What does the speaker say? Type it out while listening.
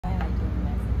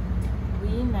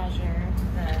measure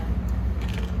the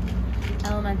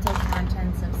elemental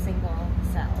contents of single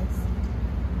cells.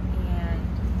 And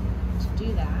to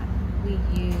do that, we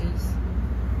use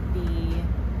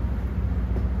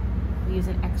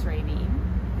an X-ray beam.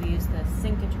 We use the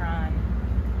synchrotron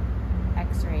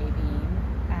X-ray beam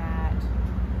at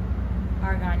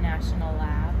Argonne National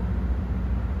Lab.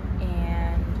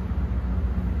 And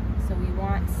so we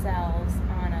want cells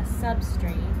on a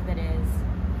substrate that is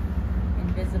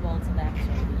invisible to the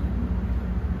X-ray beam.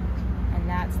 And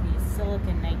that's these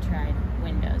silicon nitride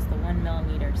windows, the 1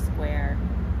 millimeter square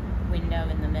window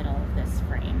in the middle of this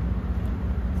frame.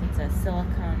 So it's a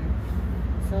silicone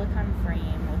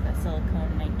frame with a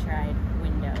silicone nitride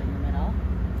window in the middle.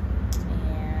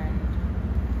 And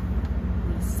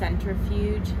we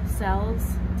centrifuge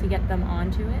cells to get them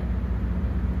onto it.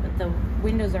 But the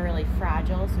windows are really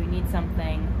fragile, so we need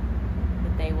something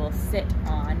that they will sit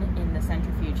on in the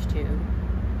centrifuge tube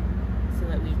so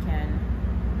that we can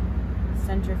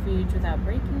centrifuge without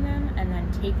breaking them, and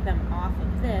then take them off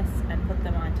of this and put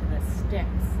them onto the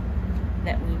sticks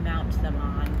that we mount them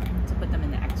on to put them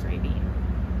in the X-ray beam.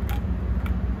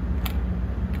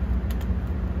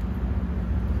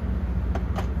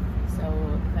 So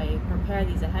if I prepare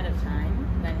these ahead of time,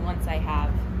 then once I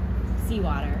have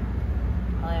seawater,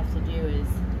 all I have to do is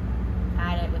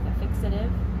add it with a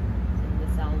fixative so the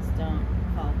cells don't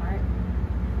fall apart.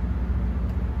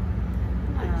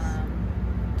 Nice.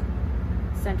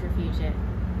 Centrifuge it,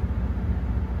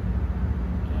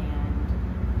 and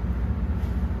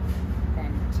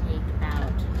then take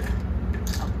out,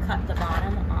 I'll cut the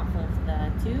bottom off of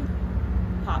the tube,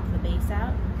 pop the base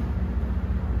out,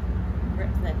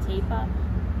 rip the tape up,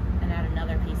 and add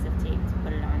another piece of tape to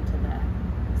put it onto the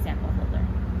sample holder.